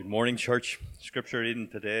Morning, church. Scripture reading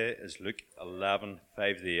today is Luke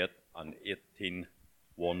 11:5-8 and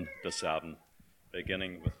 18:1-7,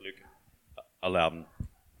 beginning with Luke 11.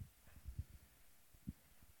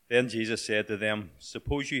 Then Jesus said to them,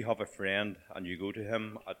 "Suppose you have a friend, and you go to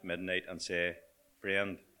him at midnight and say,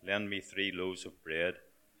 'Friend, lend me 3 loaves of bread.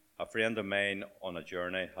 A friend of mine on a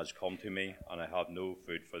journey has come to me, and I have no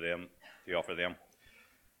food for them to offer them.'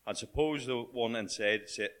 And suppose the one inside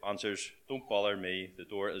answers, 'Don't bother me, the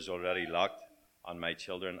door is already locked, and my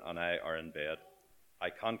children and I are in bed. I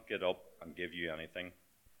can't get up and give you anything.'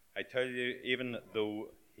 I tell you, even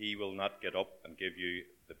though he will not get up and give you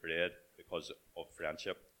the bread because of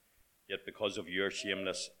friendship, yet because of your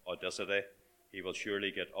shameless audacity, he will surely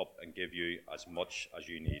get up and give you as much as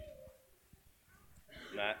you need."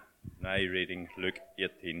 Now reading Luke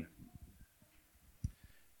 18.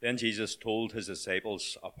 Then Jesus told his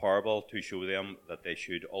disciples a parable to show them that they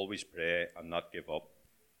should always pray and not give up.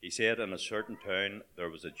 He said, "In a certain town there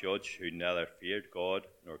was a judge who neither feared God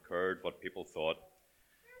nor cared what people thought.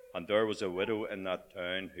 And there was a widow in that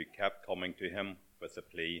town who kept coming to him with the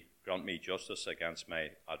plea, 'Grant me justice against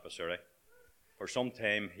my adversary.' For some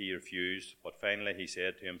time he refused, but finally he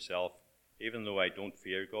said to himself, 'Even though I don't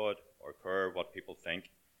fear God or care what people think,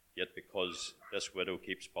 yet because this widow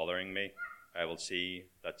keeps bothering me, I will see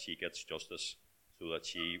that she gets justice, so that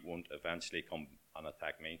she won't eventually come and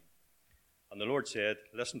attack me.' And the Lord said,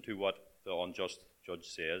 'Listen to what the unjust judge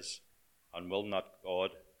says, and will not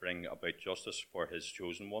God bring about justice for his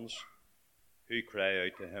chosen ones, who cry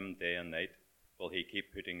out to him day and night? Will he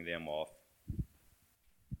keep putting them off?'"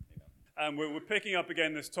 We're picking up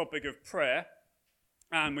again this topic of prayer,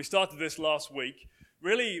 and we started this last week.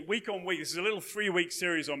 Really, week on week, this is a little 3-week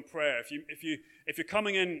series on prayer. If you're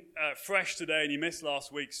coming in fresh today and you missed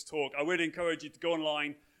last week's talk, I would encourage you to go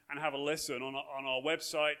online and have a listen on our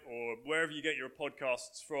website or wherever you get your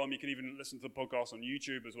podcasts from. You can even listen to the podcast on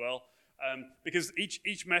YouTube as well, because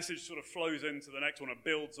each message sort of flows into the next one and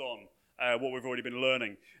builds on what we've already been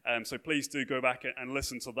learning. So please do go back and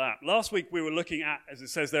listen to that. Last week we were looking at, as it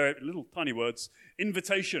says there, little tiny words,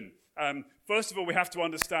 invitation. First of all, we have to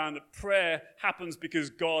understand that prayer happens because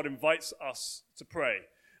God invites us to pray.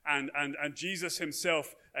 And Jesus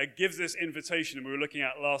himself gives this invitation, and we were looking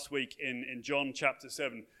at last week in John chapter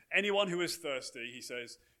 7. "Anyone who is thirsty," he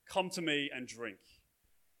says, "come to me and drink.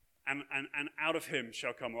 And out of him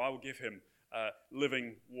shall come," or I will give him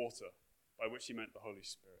living water, by which he meant the Holy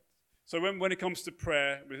Spirit. So when it comes to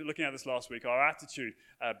prayer, we were looking at this last week, our attitude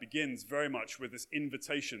begins very much with this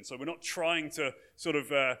invitation. So we're not trying to sort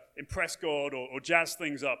of impress God or jazz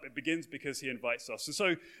things up. It begins because he invites us. And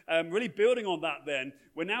so really building on that then,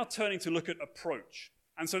 we're now turning to look at approach.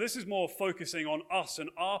 And so this is more focusing on us and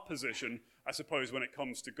our position, I suppose, when it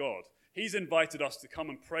comes to God. He's invited us to come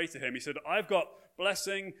and pray to him. He said, "I've got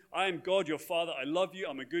blessing. I am God, your Father. I love you.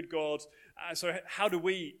 I'm a good God." So how do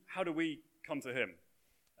we come to him?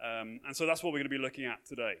 And so that's what we're going to be looking at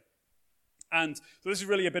today. And so this is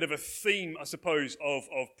really a bit of a theme, I suppose,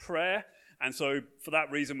 of prayer. And so for that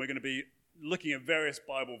reason, we're going to be looking at various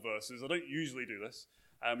Bible verses. I don't usually do this.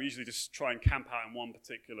 We usually just try and camp out in one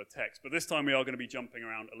particular text. But this time we are going to be jumping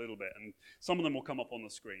around a little bit. And some of them will come up on the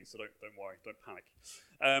screen, so don't worry, don't panic.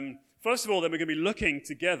 First of all, then we're going to be looking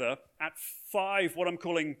together at 5, what I'm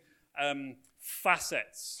calling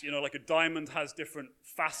facets. You know, like a diamond has different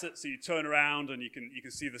facets, so you turn around and you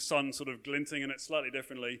can see the sun sort of glinting in it slightly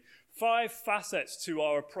differently. 5 facets to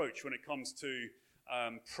our approach when it comes to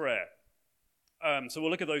prayer. So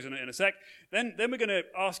we'll look at those in a sec. Then we're going to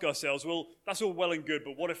ask ourselves, well, that's all well and good,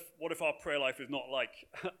 but what if our prayer life is not like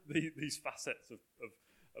these facets of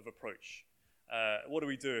approach? What do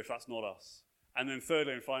we do if that's not us? And then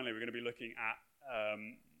thirdly and finally, we're going to be looking at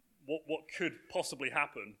what could possibly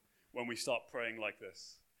happen when we start praying like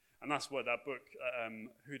this. And that's what that book,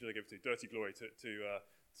 who did I give it to? Dirty Glory to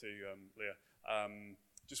Leah.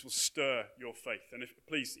 Just will stir your faith. And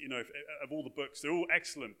please, if of all the books, they're all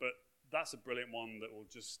excellent, but that's a brilliant one that will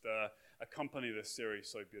just accompany this series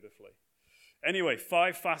so beautifully. Anyway,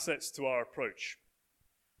 5 facets to our approach.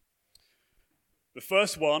 The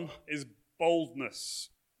first one is boldness.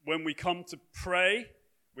 When we come to pray,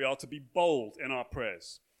 we are to be bold in our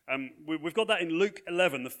prayers. We've got that in Luke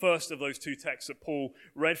 11, the first of those 2 texts that Paul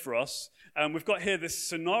read for us. We've got here this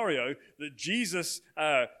scenario that Jesus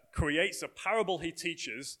creates, a parable he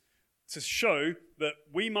teaches, to show that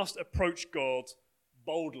we must approach God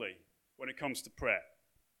boldly when it comes to prayer.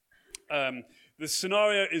 The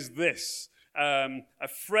scenario is this. A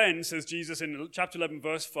friend, says Jesus in chapter 11,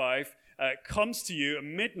 verse 5, comes to you at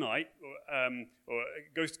midnight, or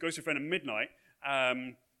goes to a friend at midnight,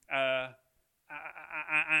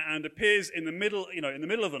 and appears in the middle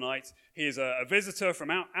of the night. He is a visitor from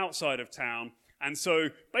outside of town. And so,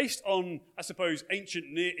 based on, I suppose,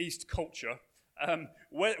 ancient Near East culture,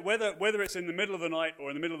 whether it's in the middle of the night or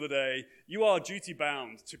in the middle of the day, you are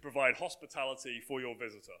duty-bound to provide hospitality for your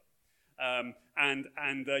visitor. And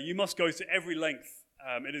you must go to every length.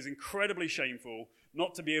 It is incredibly shameful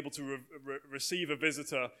not to be able to receive a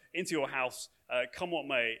visitor into your house, come what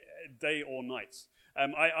may, day or night.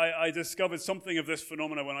 I discovered something of this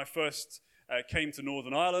phenomena when I first came to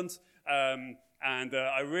Northern Ireland. And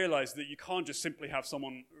I realized that you can't just simply have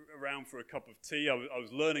someone around for a cup of tea. I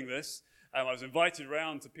was learning this. I was invited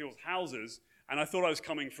around to people's houses, and I thought I was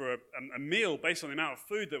coming for a meal based on the amount of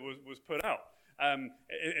food that was put out.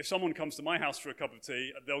 If someone comes to my house for a cup of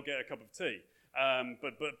tea, they'll get a cup of tea.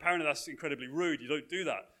 But apparently that's incredibly rude. You don't do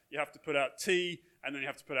that. You have to put out tea, and then you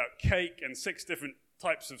have to put out cake and 6 different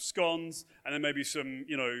types of scones, and then maybe some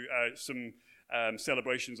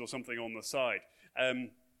celebrations or something on the side.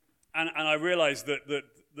 And I realized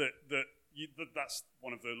that's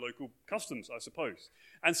one of the local customs, I suppose.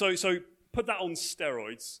 And so put that on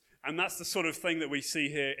steroids, and that's the sort of thing that we see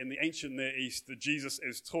here in the ancient Near East that Jesus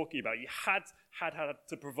is talking about. You had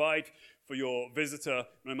to provide for your visitor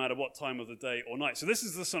no matter what time of the day or night. So this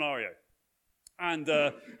is the scenario. And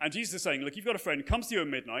Jesus is saying, look, you've got a friend who comes to you at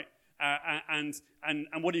midnight, and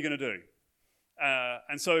what are you going to do?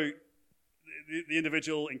 And so the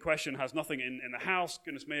individual in question has nothing in the house.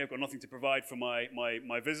 Goodness me, I've got nothing to provide for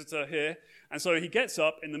my visitor here. And so he gets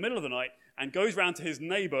up in the middle of the night and goes round to his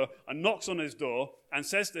neighbor and knocks on his door and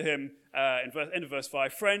says to him, end of verse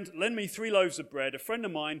 5, "Friend, lend me 3 loaves of bread. A friend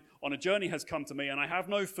of mine on a journey has come to me, and I have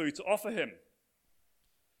no food to offer him."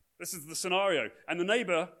 This is the scenario. And the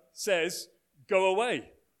neighbor says, "Go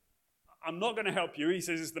away. I'm not going to help you." He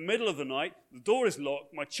says, "It's the middle of the night. The door is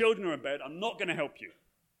locked. My children are in bed. I'm not going to help you."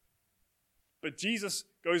 But Jesus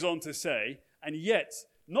goes on to say, and yet,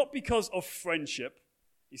 not because of friendship,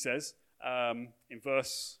 he says in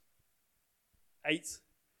verse 8,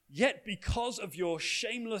 "Yet because of your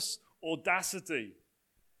shameless audacity,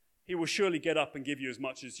 he will surely get up and give you as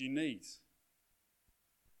much as you need."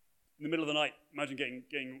 In the middle of the night, imagine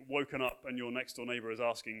getting woken up and your next door neighbor is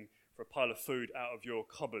asking for a pile of food out of your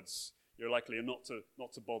cupboards. You're likely not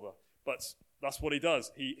to bother. But that's what he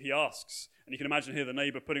does. He asks. And you can imagine here the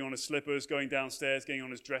neighbor putting on his slippers, going downstairs, getting on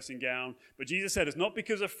his dressing gown. But Jesus said it's not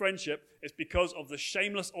because of friendship, it's because of the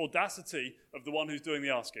shameless audacity of the one who's doing the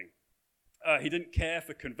asking. He didn't care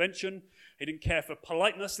for convention. He didn't care for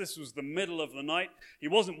politeness. This was the middle of the night. He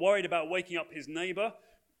wasn't worried about waking up his neighbor.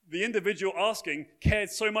 The individual asking cared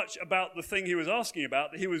so much about the thing he was asking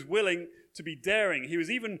about that he was willing to be daring. He was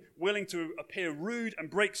even willing to appear rude and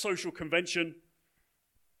break social convention.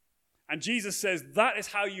 And Jesus says that is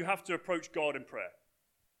how you have to approach God in prayer.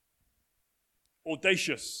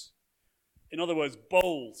 Audacious. In other words,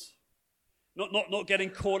 bold. Not getting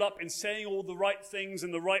caught up in saying all the right things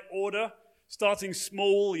in the right order, starting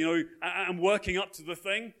small, and working up to the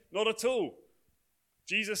thing. Not at all.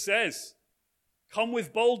 Jesus says, come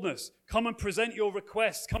with boldness. Come and present your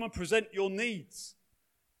requests. Come and present your needs.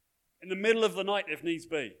 In the middle of the night, if needs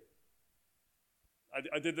be.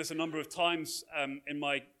 I did this a number of times in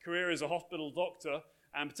my career as a hospital doctor,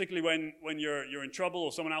 and particularly when you're in trouble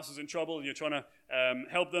or someone else is in trouble and you're trying to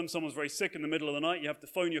help them. Someone's very sick in the middle of the night. You have to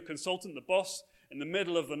phone your consultant, the boss, in the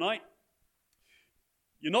middle of the night.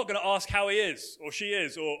 You're not going to ask how he is or she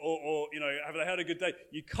is or have they had a good day.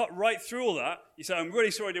 You cut right through all that. You say, "I'm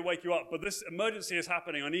really sorry to wake you up, but this emergency is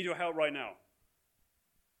happening. I need your help right now."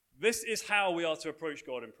 This is how we are to approach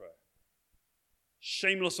God in prayer.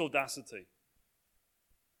 Shameless audacity.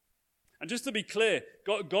 And just to be clear,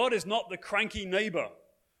 God is not the cranky neighbor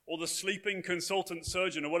or the sleeping consultant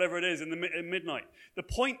surgeon or whatever it is in midnight. The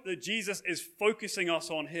point that Jesus is focusing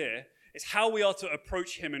us on here is how we are to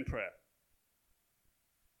approach him in prayer.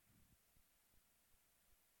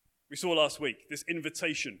 We saw last week this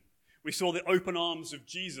invitation. We saw the open arms of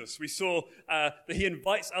Jesus. We saw that he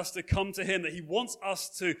invites us to come to him, that he wants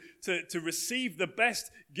us to receive the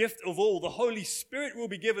best gift of all. The Holy Spirit will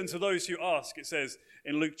be given to those who ask, it says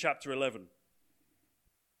in Luke chapter 11.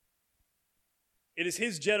 It is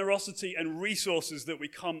his generosity and resources that we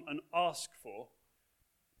come and ask for.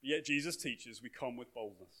 Yet Jesus teaches we come with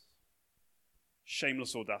boldness.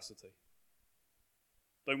 Shameless audacity.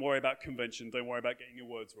 Don't worry about convention. Don't worry about getting your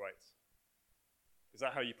words right. Is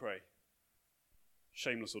that how you pray?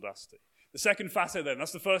 Shameless audacity. The second facet then,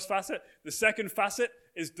 that's the first facet. The second facet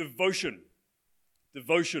is devotion.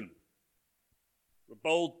 Devotion. We're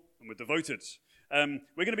bold and we're devoted. We're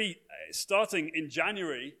going to be starting in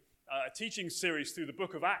January a teaching series through the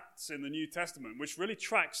book of Acts in the New Testament, which really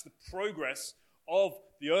tracks the progress of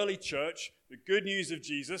the early church, the good news of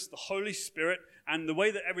Jesus, the Holy Spirit, and the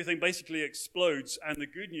way that everything basically explodes and the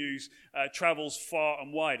good news travels far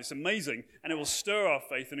and wide. It's amazing, and it will stir our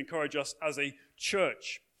faith and encourage us as a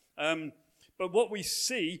church. But what we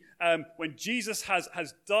see when Jesus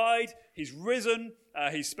has died, he's risen,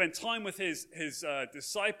 he's spent time with his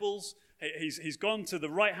disciples, he's gone to the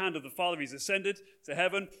right hand of the Father, he's ascended to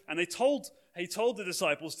heaven, and he told the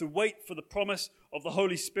disciples to wait for the promise of the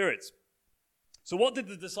Holy Spirit. So what did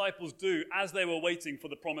the disciples do as they were waiting for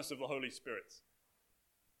the promise of the Holy Spirit?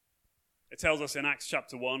 It tells us in Acts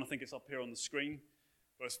chapter 1, I think it's up here on the screen,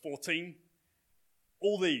 verse 14.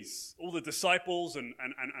 All the disciples and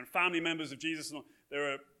family members of Jesus, they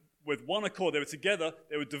were with one accord, they were together,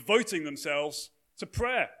 they were devoting themselves to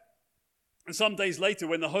prayer. And some days later,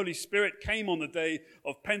 when the Holy Spirit came on the day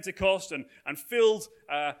of Pentecost and filled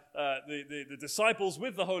the disciples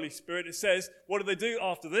with the Holy Spirit, it says, what did they do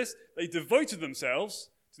after this? They devoted themselves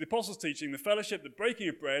to the apostles' teaching, the fellowship, the breaking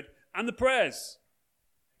of bread, and the prayers.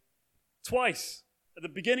 Twice, at the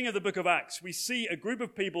beginning of the book of Acts, we see a group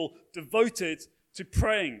of people devoted to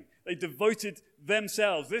praying. They devoted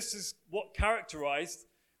themselves. This is what characterized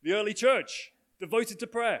the early church, devoted to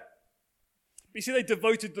prayer. But you see, they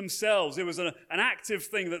devoted themselves. It was an active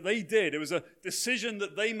thing that they did. It was a decision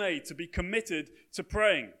that they made to be committed to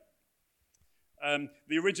praying.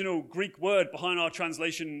 The original Greek word behind our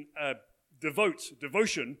translation,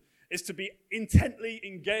 devotion, is to be intently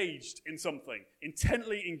engaged in something.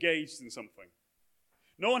 Intently engaged in something.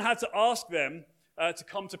 No one had to ask them to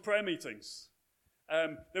come to prayer meetings.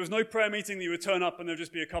 There was no prayer meeting that you would turn up and there would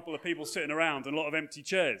just be a couple of people sitting around and a lot of empty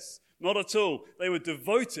chairs. Not at all. They were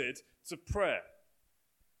devoted to prayer.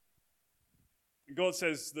 And God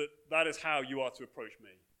says that is how you are to approach me,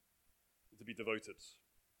 to be devoted.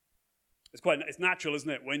 It's natural, isn't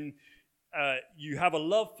it? When you have a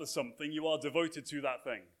love for something, you are devoted to that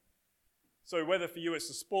thing. So whether for you it's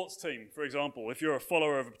a sports team, for example, if you're a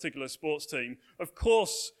follower of a particular sports team, of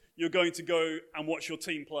course you're going to go and watch your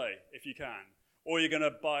team play if you can. Or you're going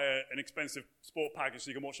to buy an expensive sport package so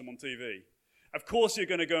you can watch them on TV. Of course you're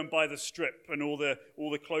going to go and buy the strip and all the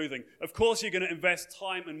clothing. Of course you're going to invest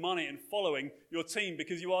time and money in following your team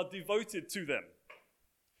because you are devoted to them.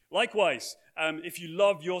 Likewise, if you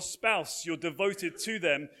love your spouse, you're devoted to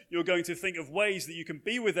them, you're going to think of ways that you can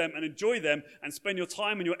be with them and enjoy them and spend your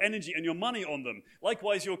time and your energy and your money on them.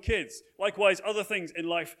 Likewise, your kids. Likewise, other things in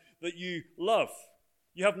life that you love.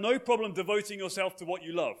 You have no problem devoting yourself to what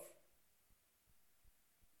you love.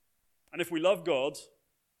 And if we love God,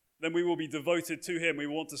 then we will be devoted to him. We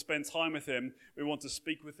want to spend time with him. We want to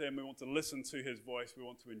speak with him. We want to listen to his voice. We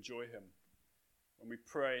want to enjoy him. When we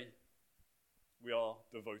pray, we are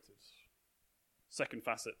devoted. Second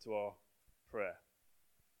facet to our prayer.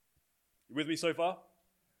 You with me so far?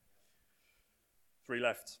 3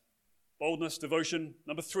 left. Boldness, devotion.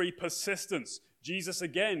 Number 3, persistence. Jesus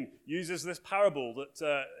again uses this parable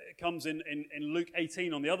that comes in Luke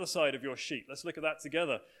 18 on the other side of your sheet. Let's look at that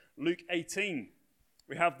together. Luke 18.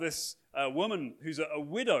 We have this woman who's a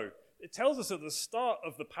widow. It tells us at the start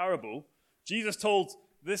of the parable, Jesus told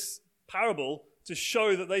this parable to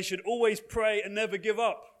show that they should always pray and never give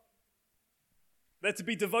up. They're to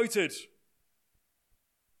be devoted.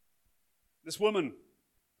 This woman,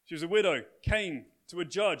 she was a widow, came to a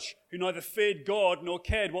judge who neither feared God nor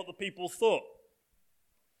cared what the people thought.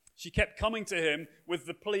 She kept coming to him with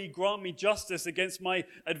the plea, grant me justice against my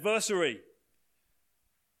adversary.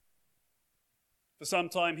 For some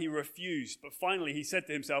time he refused, but finally he said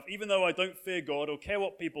to himself, even though I don't fear God or care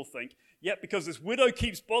what people think, yet because this widow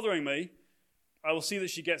keeps bothering me, I will see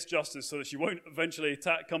that she gets justice so that she won't eventually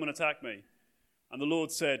come and attack me. And the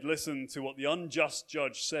Lord said, listen to what the unjust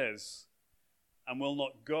judge says, and will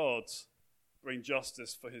not God bring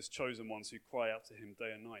justice for his chosen ones who cry out to him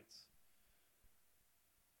day and night?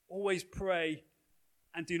 Always pray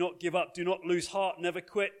and do not give up. Do not lose heart. Never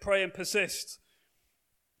quit. Pray and persist.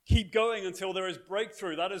 Keep going until there is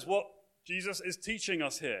breakthrough. That is what Jesus is teaching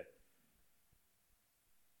us here.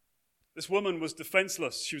 This woman was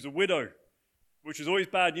defenseless. She was a widow, which was always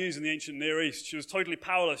bad news in the ancient Near East. She was totally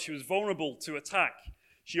powerless. She was vulnerable to attack.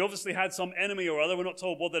 She obviously had some enemy or other. We're not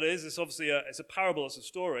told what that is. It's obviously it's a parable. It's a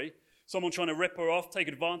story. Someone trying to rip her off, take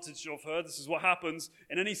advantage of her. This is what happens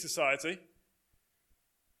in any society.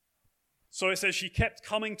 So it says she kept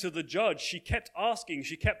coming to the judge. She kept asking.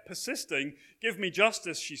 She kept persisting. Give me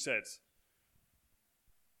justice, she said.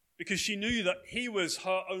 Because she knew that he was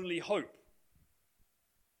her only hope.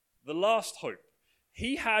 The last hope.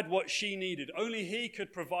 He had what she needed. Only he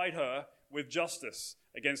could provide her with justice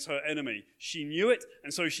against her enemy. She knew it,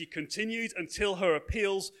 and so she continued until her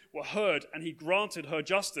appeals were heard, and he granted her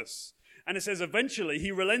justice. And it says eventually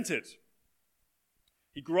he relented.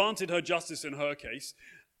 He granted her justice in her case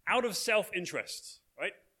out of self-interest,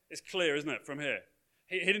 right? It's clear, isn't it, from here?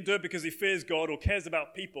 He didn't do it because he fears God or cares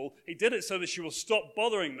about people. He did it so that she will stop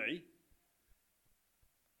bothering me.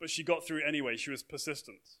 But she got through anyway. She was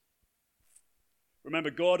persistent. Remember,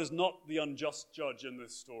 God is not the unjust judge in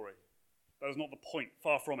this story. That is not the point.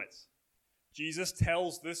 Far from it. Jesus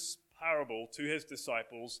tells this parable to his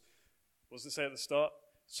disciples, what does it say at the start?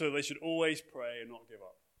 So they should always pray and not give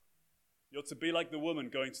up. You're to be like the woman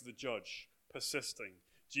going to the judge, persisting.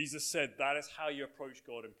 Jesus said that is how you approach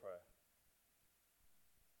God in prayer.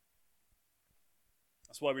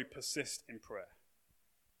 That's why we persist in prayer.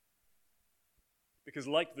 Because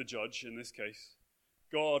like the judge in this case,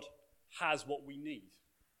 God has what we need.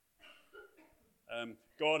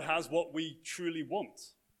 God has what we truly want.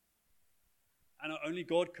 And only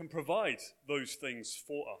God can provide those things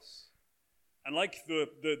for us. And like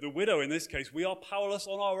the widow in this case, we are powerless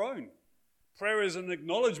on our own. Prayer is an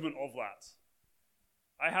acknowledgement of that.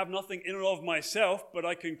 I have nothing in and of myself, but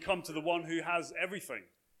I can come to the one who has everything.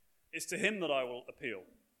 It's to him that I will appeal.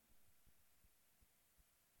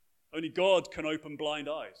 Only God can open blind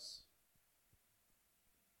eyes.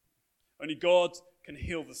 Only God can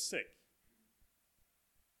heal the sick.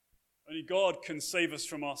 Only God can save us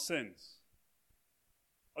from our sins.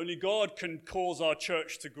 Only God can cause our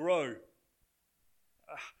church to grow.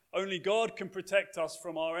 Only God can protect us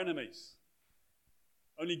from our enemies.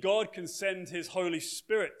 Only God can send his Holy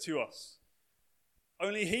Spirit to us.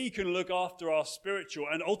 Only he can look after our spiritual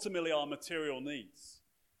and ultimately our material needs.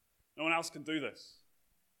 No one else can do this.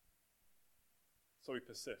 So we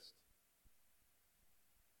persist.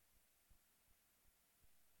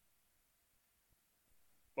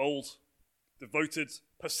 Bold, devoted,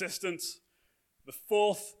 persistent. The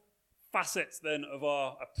fourth facet then of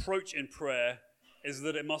our approach in prayer is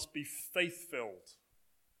that it must be faith-filled.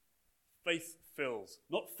 Faith-filled.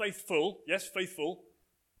 Not faithful, yes, faithful,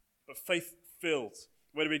 but faith-filled.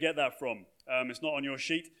 Where do we get that from? It's not on your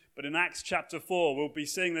sheet, but in Acts chapter 4, we'll be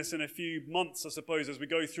seeing this in a few months, I suppose, as we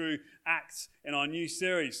go through Acts in our new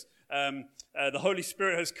series. The Holy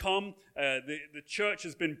Spirit has come. The church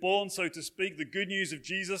has been born, so to speak. The good news of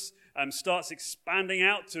Jesus starts expanding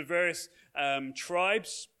out to various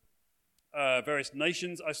tribes, various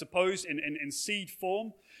nations, I suppose, in seed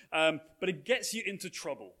form. But it gets you into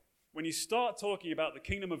trouble. When you start talking about the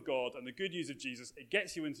kingdom of God and the good news of Jesus, it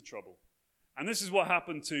gets you into trouble. And this is what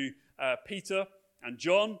happened to Peter and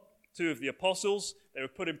John, two of the apostles. They were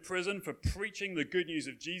put in prison for preaching the good news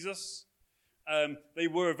of Jesus. They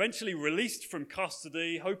were eventually released from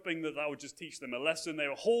custody, hoping that would just teach them a lesson. They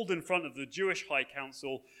were hauled in front of the Jewish High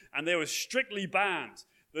Council, and they were strictly banned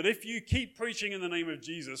that if you keep preaching in the name of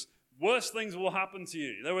Jesus, worse things will happen to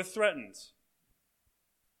you. They were threatened.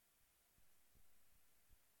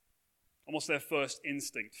 And what's their first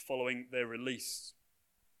instinct following their release?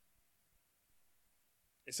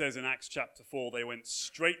 It says in Acts chapter 4, they went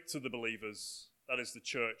straight to the believers, that is the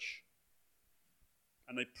church,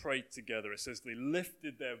 and they prayed together. It says they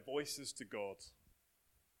lifted their voices to God.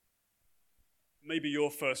 Maybe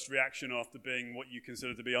your first reaction after being what you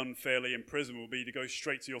consider to be unfairly in prison will be to go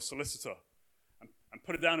straight to your solicitor and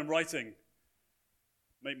put it down in writing.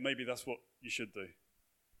 Maybe that's what you should do.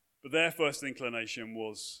 But their first inclination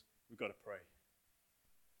was, we've got to pray.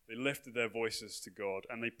 They lifted their voices to God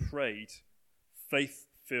and they prayed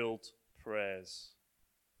faith-filled prayers.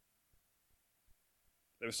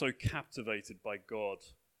 They were so captivated by God,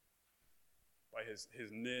 by his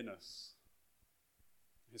nearness,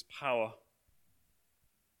 his power,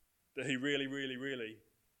 that he really, really, really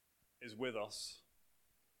is with us.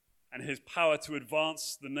 And his power to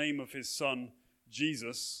advance the name of his son,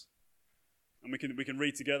 Jesus. And we can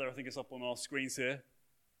read together, I think it's up on our screens here.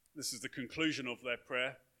 This is the conclusion of their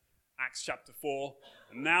prayer. Acts chapter 4.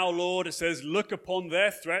 And now, Lord, it says, look upon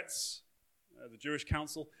their threats, the Jewish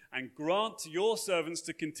council, and grant to your servants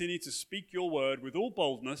to continue to speak your word with all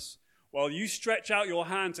boldness, while you stretch out your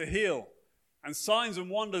hand to heal, and signs and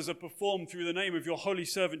wonders are performed through the name of your holy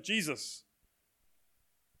servant Jesus.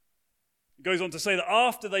 It goes on to say that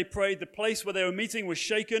after they prayed, the place where they were meeting was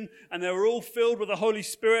shaken, and they were all filled with the Holy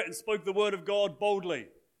Spirit and spoke the word of God boldly.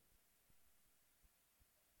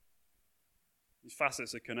 These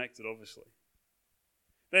facets are connected, obviously.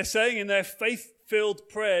 They're saying in their faith-filled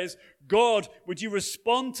prayers, God, would you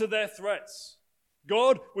respond to their threats?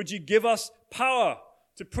 God, would you give us power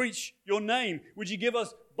to preach your name? Would you give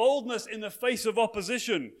us boldness in the face of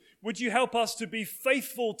opposition? Would you help us to be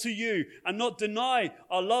faithful to you and not deny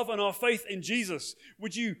our love and our faith in Jesus?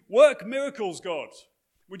 Would you work miracles, God?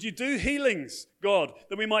 Would you do healings, God,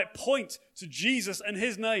 that we might point to Jesus and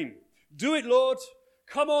his name? Do it, Lord.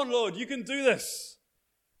 Come on, Lord, you can do this.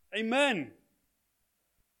 Amen.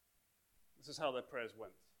 This is how their prayers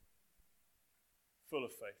went. Full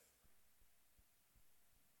of faith.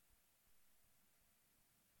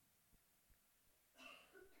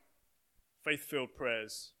 Faith-filled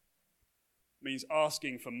prayers means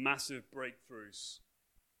asking for massive breakthroughs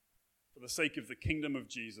for the sake of the kingdom of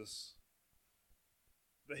Jesus,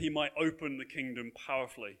 that he might open the kingdom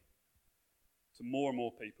powerfully to more and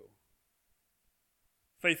more people.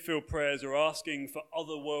 Faith-filled prayers are asking for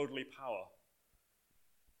otherworldly power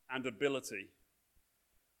and ability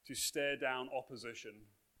to stare down opposition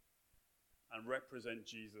and represent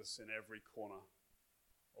Jesus in every corner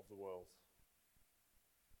of the world.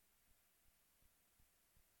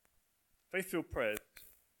 Faith-filled prayers,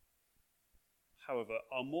 however,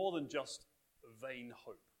 are more than just a vain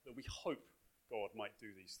hope, that we hope God might do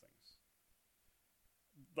these things.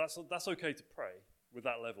 That's okay to pray with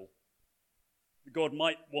that level. God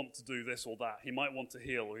might want to do this or that. He might want to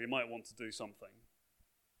heal, or he might want to do something.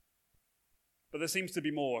 But there seems to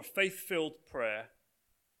be more. A faith-filled prayer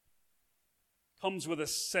comes with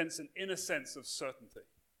an inner sense of certainty.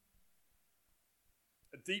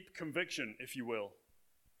 A deep conviction, if you will,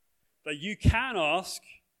 that you can ask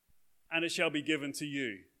and it shall be given to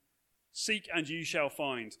you. Seek and you shall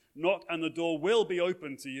find. Knock and the door will be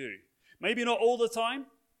open to you. Maybe not all the time.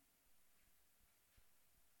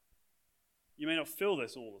 You may not feel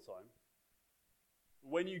this all the time.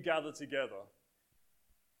 But when you gather together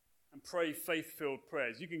and pray faith-filled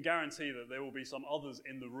prayers, you can guarantee that there will be some others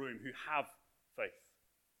in the room who have faith.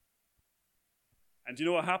 And do you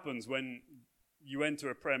know what happens when you enter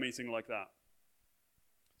a prayer meeting like that?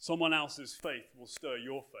 Someone else's faith will stir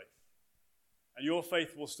your faith. And your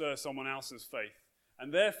faith will stir someone else's faith.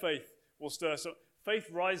 And their faith will stir. So faith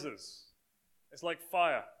rises. It's like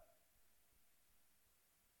fire.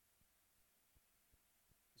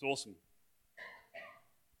 It's awesome.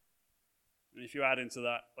 And if you add into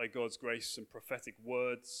that, by God's grace, some prophetic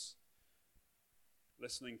words,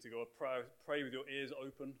 listening to God, pray with your ears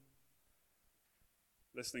open,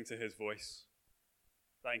 listening to his voice,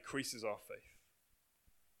 that increases our faith.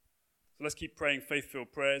 So let's keep praying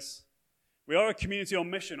faith-filled prayers. We are a community on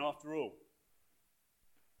mission after all.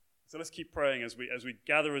 So let's keep praying as we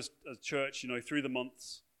gather as church, through the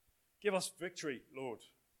months. Give us victory, Lord.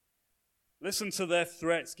 Listen to their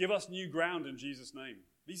threats. Give us new ground in Jesus' name.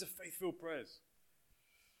 These are faith-filled prayers.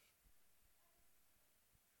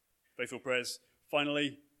 Faith-filled prayers.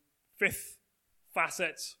 Finally, fifth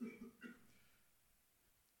facet.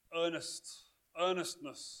 Earnestness.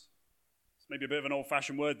 It's maybe a bit of an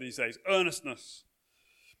old-fashioned word these days. Earnestness.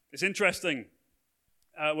 It's interesting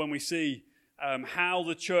when we see how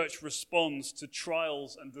the church responds to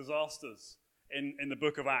trials and disasters in the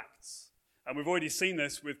book of Acts. And we've already seen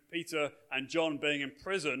this with Peter and John being in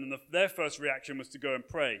prison, and their first reaction was to go and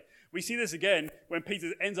pray. We see this again when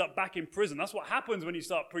Peter ends up back in prison. That's what happens when you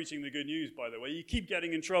start preaching the good news, by the way. You keep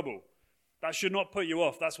getting in trouble. That should not put you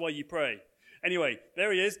off. That's why you pray. Anyway,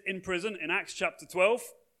 there he is in prison in Acts chapter 12.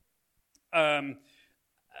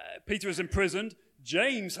 Peter is imprisoned.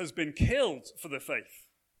 James has been killed for the faith.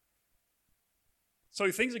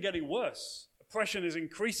 So things are getting worse. Oppression is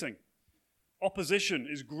increasing. Opposition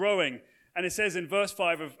is growing. And it says in verse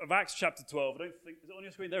 5 of Acts chapter 12, I don't think, is it on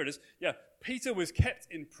your screen? There it is. Yeah, Peter was kept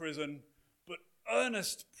in prison, but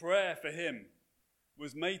earnest prayer for him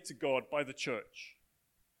was made to God by the church.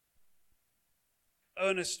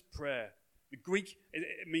 Earnest prayer. The Greek,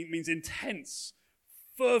 it means intense,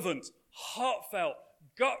 fervent, heartfelt,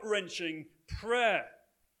 gut-wrenching prayer.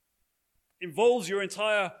 Involves your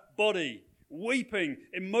entire body. Weeping,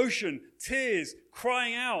 emotion, tears,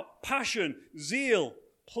 crying out, passion, zeal,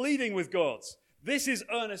 pleading with God. This is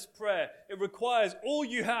earnest prayer. It requires all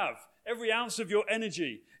you have, every ounce of your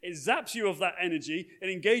energy. It zaps you of that energy. It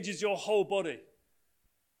engages your whole body.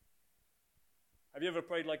 Have you ever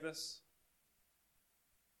prayed like this?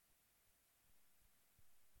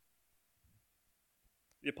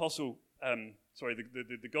 The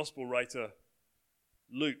gospel writer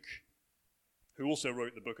Luke, who also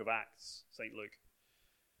wrote the book of Acts, St. Luke,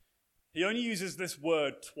 he only uses this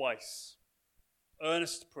word twice.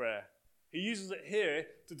 Earnest prayer. He uses it here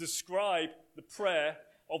to describe the prayer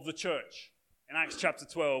of the church in Acts chapter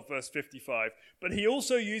 12, verse 55. But he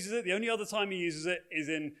also uses it, the only other time he uses it is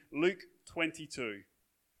in Luke 22,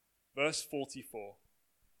 verse 44.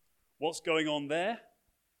 What's going on there?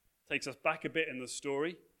 Takes us back a bit in the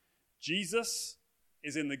story. Jesus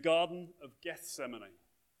is in the Garden of Gethsemane.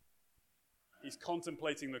 He's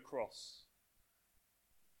contemplating the cross.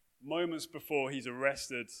 Moments before he's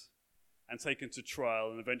arrested and taken to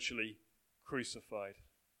trial and eventually crucified.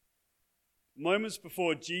 moments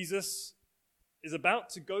before Jesus is about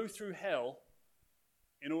to go through hell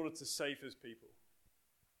in order to save his people.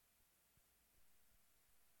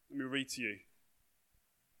 Let me read to you.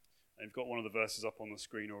 I've got one of the verses up on the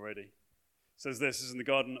screen already. It says this is in the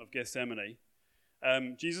Garden of Gethsemane.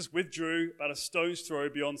 Jesus withdrew about a stone's throw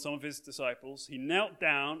beyond some of his disciples. He knelt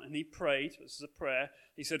down and he prayed. This is a prayer.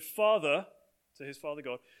 He said, Father, to his Father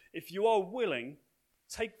God, if you are willing,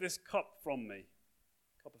 take this cup from me,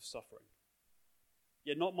 cup of suffering.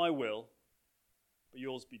 Yet not my will, but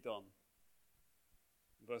yours be done.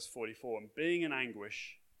 Verse 44, and being in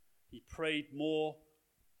anguish, he prayed more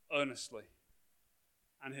earnestly,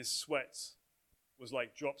 and his sweat was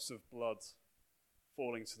like drops of blood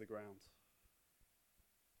falling to the ground.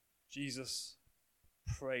 Jesus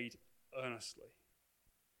prayed earnestly.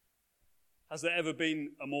 Has there ever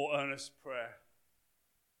been a more earnest prayer?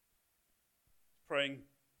 Praying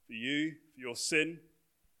for you, for your sin.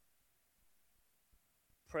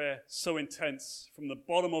 Prayer so intense from the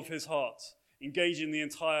bottom of his heart, engaging the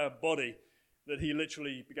entire body, that he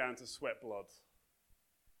literally began to sweat blood.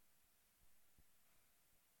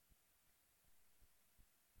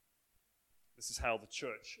 This is how the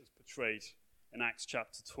church is portrayed in Acts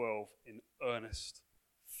chapter 12 in earnest,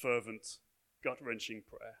 fervent, gut-wrenching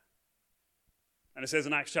prayer. And it says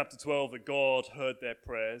in Acts chapter 12 that God heard their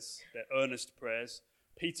prayers, their earnest prayers.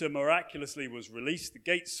 Peter miraculously was released. The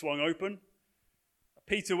gates swung open.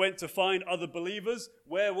 Peter went to find other believers.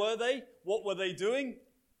 Where were they? What were they doing?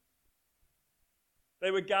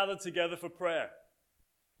 They were gathered together for prayer.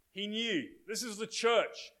 He knew this is the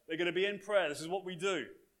church. They're going to be in prayer. This is what we do.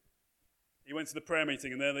 He went to the prayer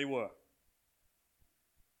meeting, and there they were.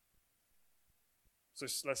 So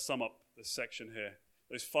let's sum up this section here.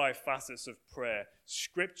 Those 5 facets of prayer.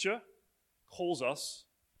 Scripture calls us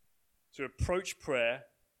to approach prayer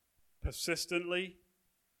persistently,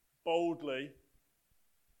 boldly,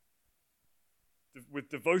 with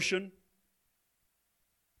devotion,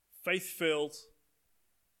 faith-filled,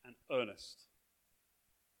 and earnest.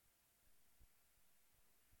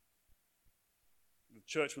 The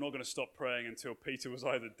church were not going to stop praying until Peter was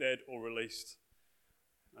either dead or released.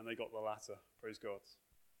 And they got the latter. Praise God.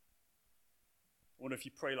 I wonder if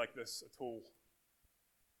you pray like this at all.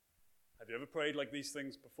 Have you ever prayed like these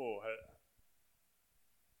things before?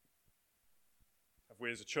 Have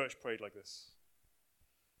we as a church prayed like this?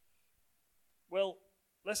 Well,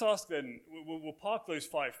 let's ask then, we'll park those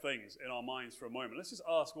 5 things in our minds for a moment. Let's just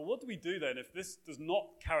ask, well, what do we do then if this does not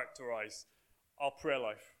characterize our prayer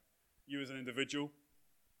life? You as an individual,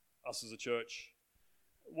 us as a church.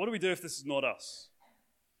 What do we do if this is not us?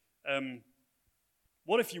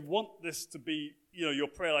 What if you want this to be, your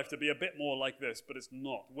prayer life to be a bit more like this, but it's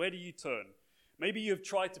not? Where do you turn? Maybe you've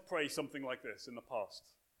tried to pray something like this in the past.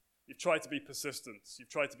 You've tried to be persistent. You've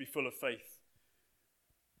tried to be full of faith.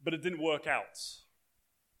 But it didn't work out.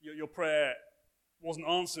 Your prayer wasn't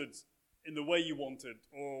answered in the way you wanted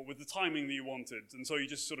or with the timing that you wanted, and so you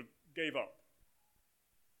just sort of gave up.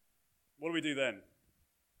 What do we do then?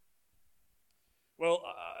 Well,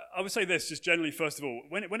 I would say this, just generally, first of all.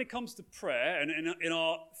 When it comes to prayer, and in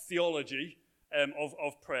our theology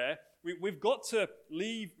of prayer, we've got to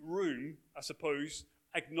leave room, I suppose,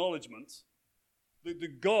 acknowledgement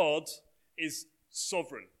that God is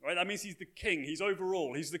sovereign, right? That means he's the king, he's over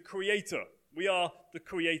all, he's the creator. We are the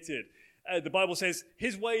created. The Bible says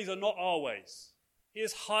his ways are not our ways. He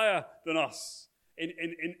is higher than us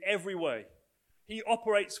in every way. He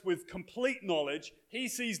operates with complete knowledge. He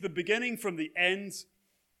sees the beginning from the end.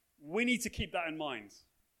 We need to keep that in mind.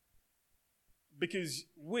 Because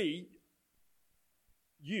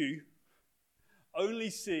you, only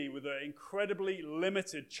see with an incredibly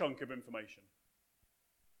limited chunk of information.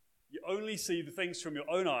 You only see the things from your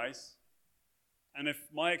own eyes. And if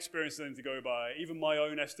my experience is anything to go by, even my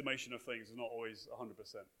own estimation of things is not always 100%.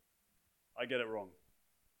 I get it wrong.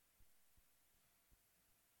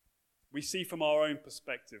 We see from our own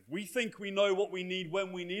perspective. We think we know what we need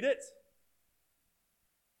when we need it.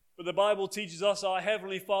 But the Bible teaches us our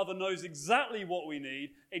Heavenly Father knows exactly what we need,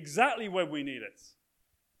 exactly when we need it.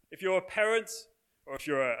 If you're a parent, or if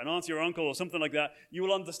you're an auntie or uncle or something like that, you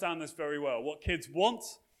will understand this very well. What kids want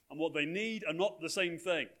and what they need are not the same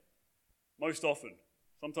thing. Most often.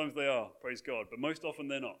 Sometimes they are, praise God, but most often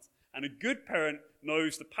they're not. And a good parent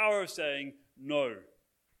knows the power of saying no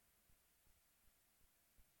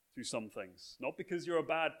to some things. Not because you're a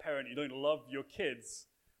bad parent, you don't love your kids,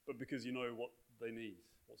 but because you know what they need,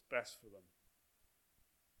 what's best for them.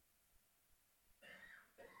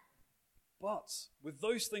 But with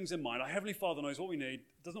those things in mind, our Heavenly Father knows what we need.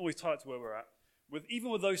 It doesn't always tie it to where we're at. Even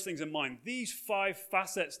with those things in mind, these 5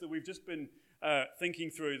 facets that we've just been thinking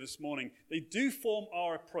through this morning, they do form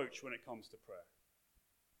our approach when it comes to prayer.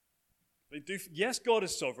 They do. Yes, God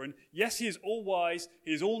is sovereign. Yes, He is all-wise.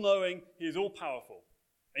 He is all-knowing. He is all-powerful.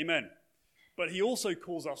 Amen. But He also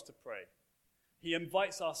calls us to pray. He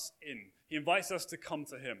invites us in. He invites us to come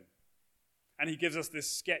to Him. And He gives us this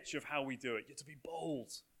sketch of how we do it. You're to be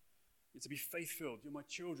bold. You're to be faith-filled. You're my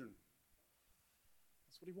children.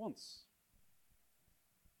 That's what He wants.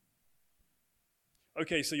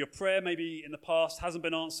 Okay, so your prayer maybe in the past hasn't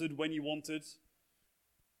been answered when you wanted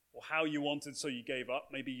or how you wanted, so you gave up.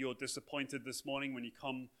 Maybe you're disappointed this morning when you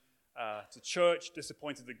come to church,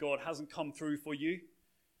 disappointed that God hasn't come through for you.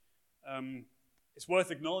 It's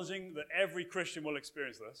worth acknowledging that every Christian will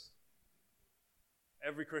experience this.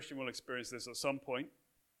 Every Christian will experience this at some point.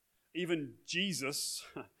 Even Jesus,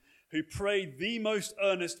 who prayed the most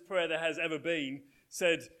earnest prayer there has ever been,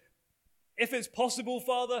 said, "If it's possible,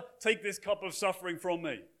 Father, take this cup of suffering from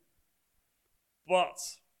me. But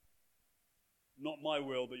not my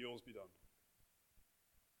will, but yours be done."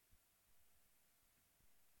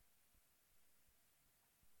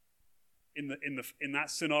 In that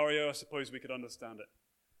scenario, I suppose we could understand it.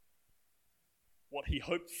 What he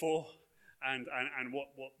hoped for and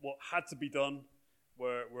what had to be done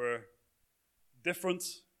were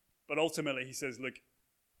different, but ultimately he says, "Look,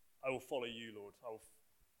 I will follow you, Lord.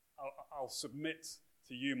 I'll submit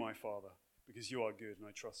to you, my Father, because you are good and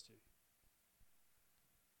I trust you."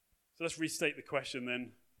 So let's restate the question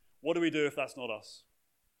then. What do we do if that's not us?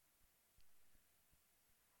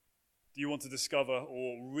 Do you want to discover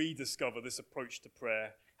or rediscover this approach to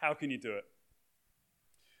prayer? How can you do it?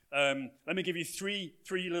 Let me give you three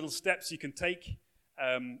little steps you can take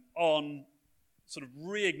on sort of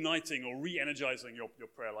reigniting or re-energizing your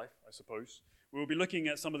prayer life, I suppose. We'll be looking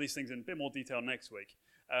at some of these things in a bit more detail next week.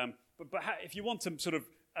 But if you want to sort of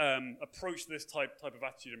approach this type of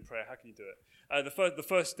attitude in prayer, how can you do it? The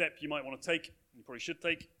first step you might want to take, you probably should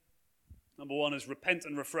take, number one is repent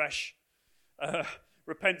and refresh.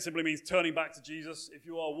 Repent simply means turning back to Jesus. If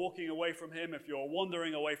you are walking away from Him, if you're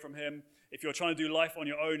wandering away from Him, if you're trying to do life on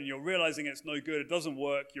your own and you're realizing it's no good, it doesn't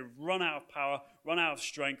work, you've run out of power, run out of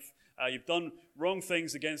strength, you've done wrong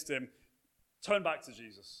things against Him, turn back to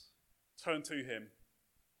Jesus. Turn to Him.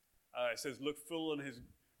 It says, look full on His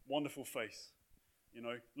wonderful face.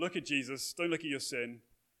 Look at Jesus. Don't look at your sin.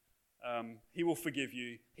 He will forgive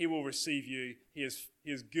you. He will receive you. He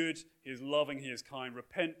is good. He is loving. He is kind.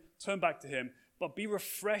 Repent. Turn back to Him. But be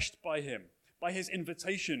refreshed by Him, by His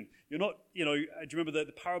invitation. You're not, do you remember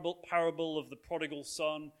the parable of the prodigal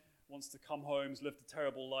son wants to come home, has lived a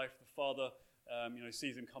terrible life. The father,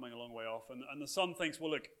 sees him coming a long way off. And the son thinks, well,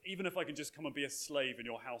 look, even if I can just come and be a slave in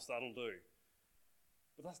your house, that'll do.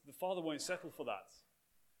 But the father won't settle for that.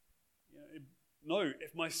 No,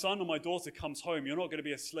 if my son or my daughter comes home, you're not going to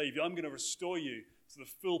be a slave. I'm going to restore you to the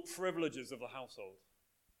full privileges of the household.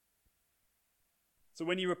 So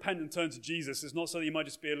when you repent and turn to Jesus, it's not so that you might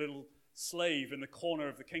just be a little slave in the corner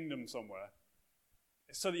of the kingdom somewhere.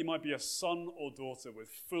 It's so that you might be a son or daughter with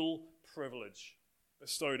full privilege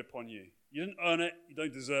bestowed upon you. You didn't earn it. You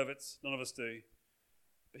don't deserve it. None of us do.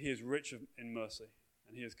 But He is rich in mercy,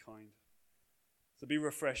 and He is kind. So be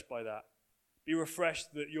refreshed by that. Be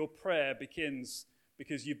refreshed that your prayer begins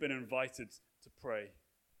because you've been invited to pray.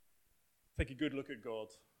 Take a good look at God.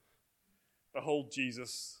 Behold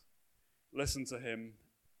Jesus. Listen to Him.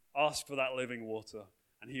 Ask for that living water,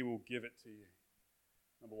 and He will give it to you.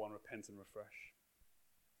 Number one, repent and refresh.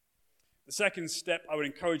 The second step I would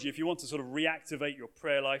encourage you, if you want to sort of reactivate your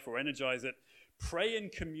prayer life or energize it, pray in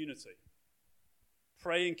community.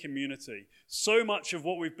 Pray in community. So much of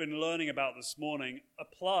what we've been learning about this morning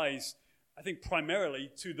applies, I think, primarily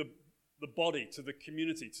to the body, to the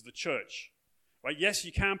community, to the church. Right? Yes,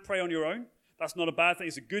 you can pray on your own. That's not a bad thing.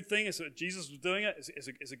 It's a good thing. Jesus was doing it.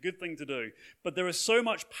 It's a good thing to do. But there is so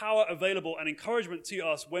much power available and encouragement to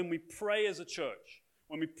us when we pray as a church,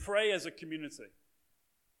 when we pray as a community.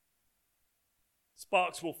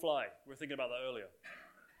 Sparks will fly. We were thinking about that earlier.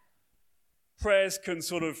 Prayers can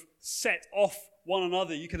sort of set off one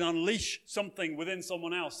another. You can unleash something within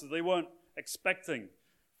someone else that they weren't expecting.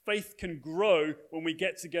 Faith can grow when we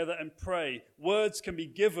get together and pray. Words can be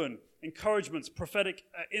given. Encouragements, prophetic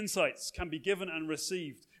insights can be given and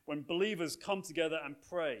received when believers come together and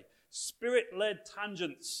pray. Spirit-led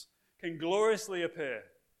tangents can gloriously appear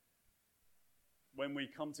when we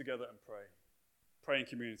come together and pray. Pray in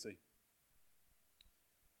community.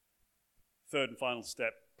 Third and final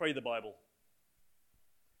step, pray the Bible.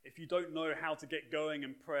 If you don't know how to get going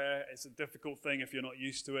in prayer, it's a difficult thing if you're not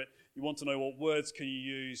used to it. You want to know what words can you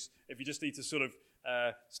use. If you just need to sort of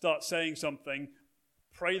start saying something,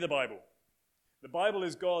 pray the Bible. The Bible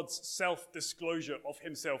is God's self-disclosure of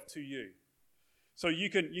himself to you. So you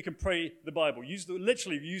can pray the Bible.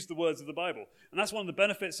 Literally use the words of the Bible. And that's one of the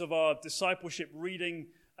benefits of our discipleship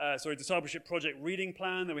project reading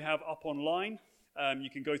plan that we have up online. You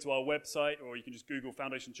can go to our website, or you can just Google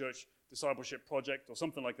Foundation Church Discipleship Project or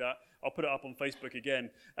something like that. I'll put it up on Facebook again.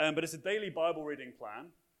 But it's a daily Bible reading plan.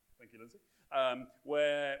 Thank you, Lindsay.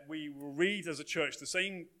 Where we will read as a church the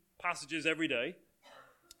same passages every day.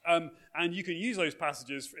 And you can use those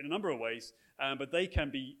passages in a number of ways, but they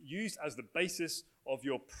can be used as the basis of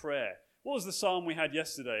your prayer. What was the psalm we had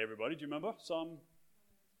yesterday, everybody? Do you remember? Psalm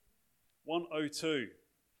 102.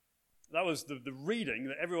 That was the reading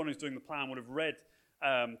that everyone who's doing the plan would have read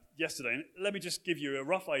yesterday. And let me just give you a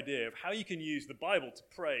rough idea of how you can use the Bible to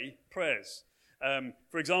pray prayers.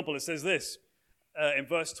 For example, it says this in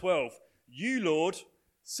verse 12, "You, Lord,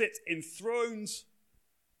 sit enthroned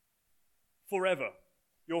forever.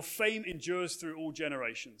 Your fame endures through all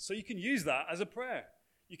generations." So you can use that as a prayer.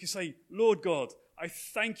 You can say, "Lord God, I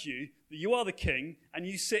thank you that you are the King and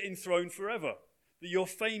you sit enthroned forever, that your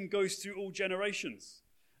fame goes through all generations."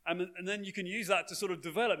 And then you can use that to sort of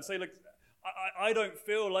develop and say, "Look, I don't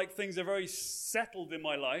feel like things are very settled in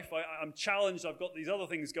my life. I'm challenged. I've got these other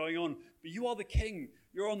things going on. But you are the King.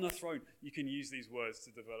 You're on the throne." You can use these words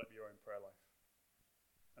to develop your own prayer life.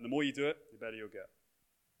 And the more you do it, the better you'll get.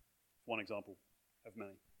 One example of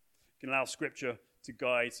many. You can allow Scripture to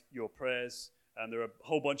guide your prayers. And there are a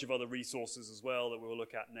whole bunch of other resources as well that we'll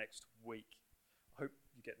look at next week. I hope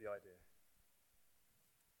you get the idea.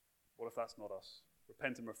 What if that's not us?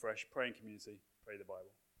 Repent and refresh, pray in community, pray the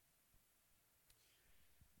Bible.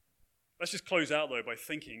 Let's just close out, though, by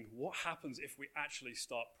thinking, what happens if we actually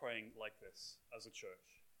start praying like this as a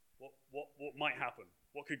church? What might happen?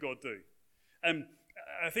 What could God do?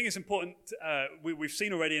 I think it's important, we've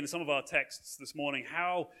seen already in some of our texts this morning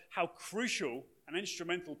how crucial and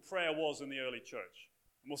instrumental prayer was in the early church.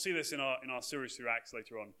 And we'll see this in our series through Acts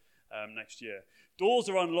later on next year. Doors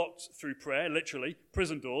are unlocked through prayer, literally,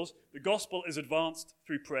 prison doors. The gospel is advanced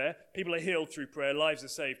through prayer. People are healed through prayer. Lives are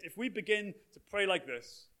saved. If we begin to pray like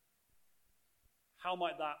this, how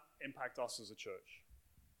might that impact us as a church?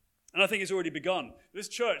 And I think it's already begun. This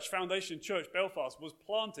church, Foundation Church Belfast, was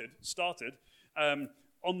started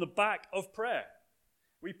on the back of prayer.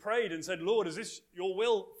 We prayed and said, "Lord, is this your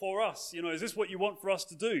will for us? Is this what you want for us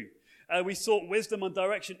to do?" We sought wisdom and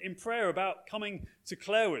direction in prayer about coming to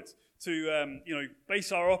Clarewood to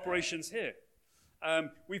base our operations here.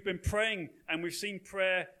 We've been praying, and we've seen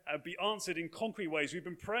prayer be answered in concrete ways. We've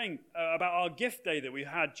been praying about our gift day that we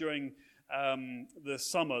had during the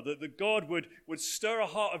summer, that God would stir a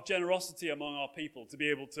heart of generosity among our people to be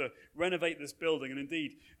able to renovate this building. And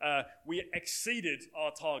indeed, we exceeded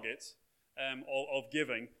our target of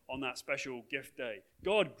giving on that special gift day.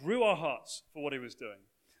 God grew our hearts for what he was doing.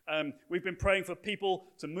 We've been praying for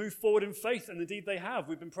people to move forward in faith, and indeed they have.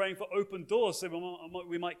 We've been praying for open doors so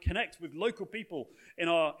we might connect with local people in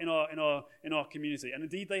our community, and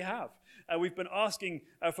indeed they have. We've been asking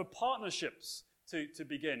for partnerships to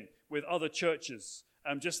begin with other churches.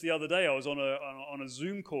 Just the other day, I was on a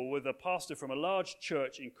Zoom call with a pastor from a large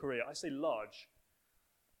church in Korea. I say large.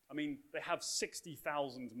 I mean, they have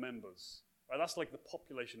 60,000 members. Right? That's like the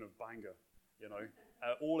population of Bangor,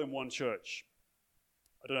 all in one church.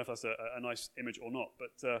 I don't know if that's a nice image or not,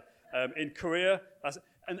 but in Korea,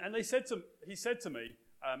 and he said to me,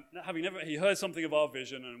 he heard something of our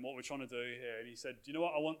vision and what we're trying to do here, and he said, "Do you know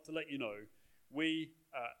what? I want to let you know, we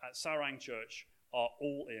at Sarang Church are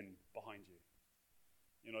all in behind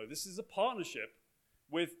you. This is a partnership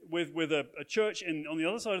with a church on the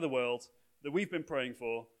other side of the world that we've been praying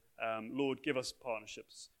for. Lord, give us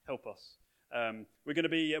partnerships. Help us."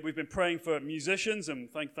 We've been praying for musicians,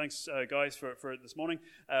 and thanks guys for it this morning.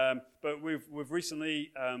 But we've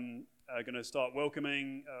recently going to start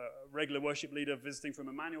welcoming a regular worship leader visiting from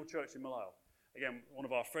Emmanuel Church in Malayal. Again, one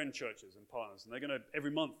of our friend churches and partners, and they're going to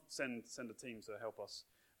every month send a team to help us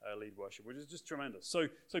lead worship, which is just tremendous. So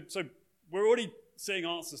we're already seeing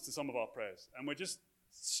answers to some of our prayers, and we're just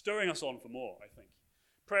stirring us on for more, I think.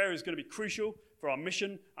 Prayer is going to be crucial for our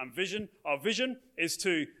mission and vision. Our vision is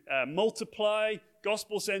to multiply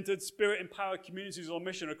gospel-centered, spirit-empowered communities on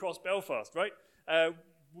mission across Belfast, right?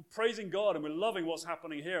 We're praising God and we're loving what's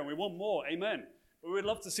happening here, and we want more, amen. But we'd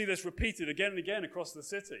love to see this repeated again and again across the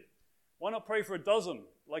city. Why not pray for a dozen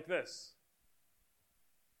like this?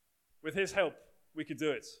 With his help, we could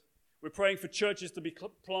do it. We're praying for churches to be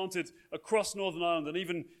planted across Northern Ireland and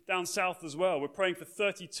even down south as well. We're praying for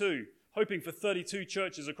 32, hoping for 32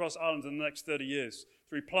 churches across Ireland in the next 30 years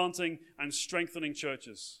through planting and strengthening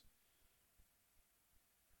churches.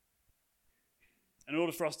 In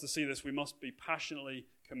order for us to see this, we must be passionately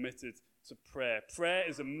committed to prayer. Prayer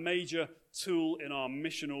is a major tool in our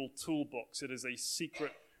missional toolbox. It is a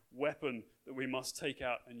secret weapon that we must take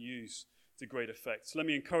out and use to great effect. So let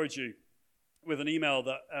me encourage you with an email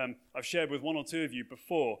that I've shared with one or two of you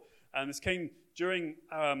before. And this came during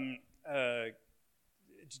the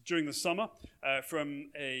summer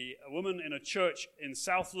from a woman in a church in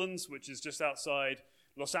Southlands, which is just outside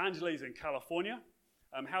Los Angeles in California.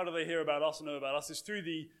 How do they hear about us and know about us? It's through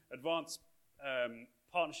the Advanced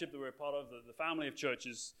partnership that we're a part of, the family of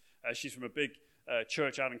churches. She's from a big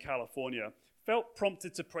church out in California. Felt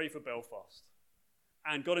prompted to pray for Belfast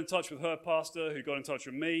and got in touch with her pastor, who got in touch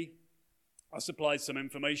with me. I supplied some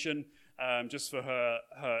information just for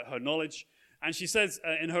her knowledge. And she says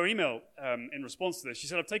in her email, in response to this, she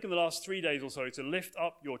said, I've taken the last 3 days or so to lift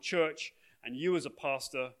up your church and you as a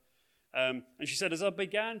pastor. And she said, as I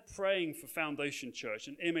began praying for Foundation Church,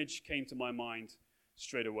 an image came to my mind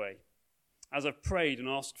straight away. As I've prayed and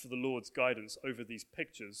asked for the Lord's guidance over these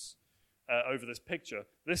pictures, over this picture,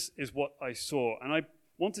 this is what I saw. And I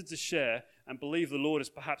wanted to share and believe the Lord is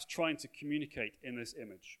perhaps trying to communicate in this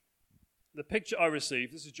image. The picture I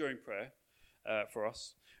received, this is during prayer for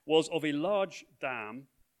us, was of a large dam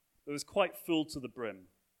that was quite full to the brim.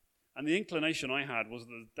 And the inclination I had was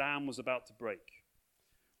that the dam was about to break.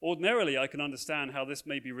 Ordinarily, I can understand how this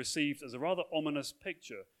may be received as a rather ominous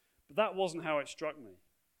picture, but that wasn't how it struck me.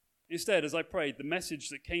 Instead, as I prayed, the message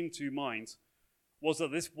that came to mind was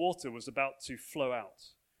that this water was about to flow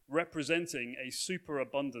out, representing a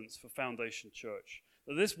superabundance for Foundation Church.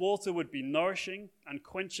 That this water would be nourishing and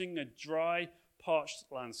quenching a dry, parched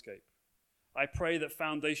landscape. I pray that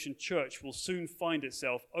Foundation Church will soon find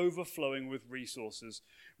itself overflowing with resources,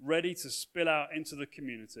 ready to spill out into the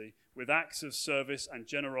community with acts of service and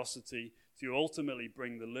generosity to ultimately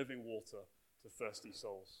bring the living water to thirsty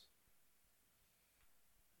souls.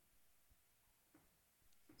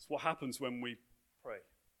 It's what happens when we pray.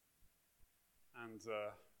 And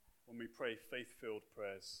when we pray faith-filled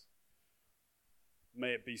prayers.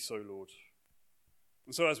 May it be so, Lord.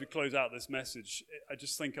 And so as we close out this message, I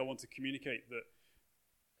just think I want to communicate that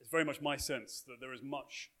it's very much my sense that there is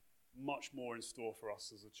much, much more in store for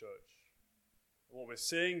us as a church. What we're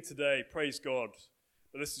seeing today, praise God,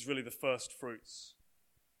 but this is really the first fruits.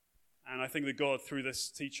 And I think that God, through this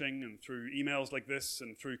teaching and through emails like this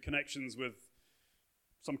and through connections with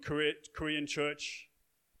some Korean church,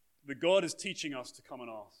 that God is teaching us to come and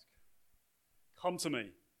ask. Come to me.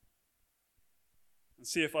 And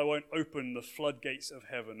see if I won't open the floodgates of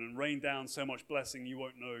heaven and rain down so much blessing you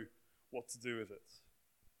won't know what to do with it.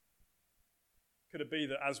 Could it be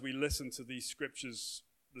that as we listen to these scriptures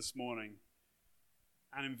this morning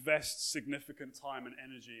and invest significant time and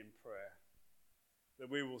energy in prayer, that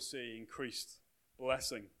we will see increased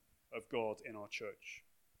blessing of God in our church?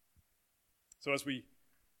 So as we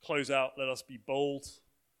close out, let us be bold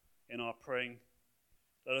in our praying.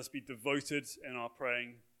 Let us be devoted in our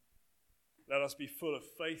praying. Let us be full of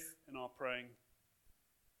faith in our praying.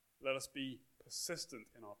 Let us be persistent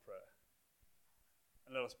in our prayer.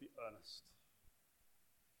 And let us be earnest.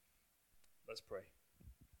 Let's pray.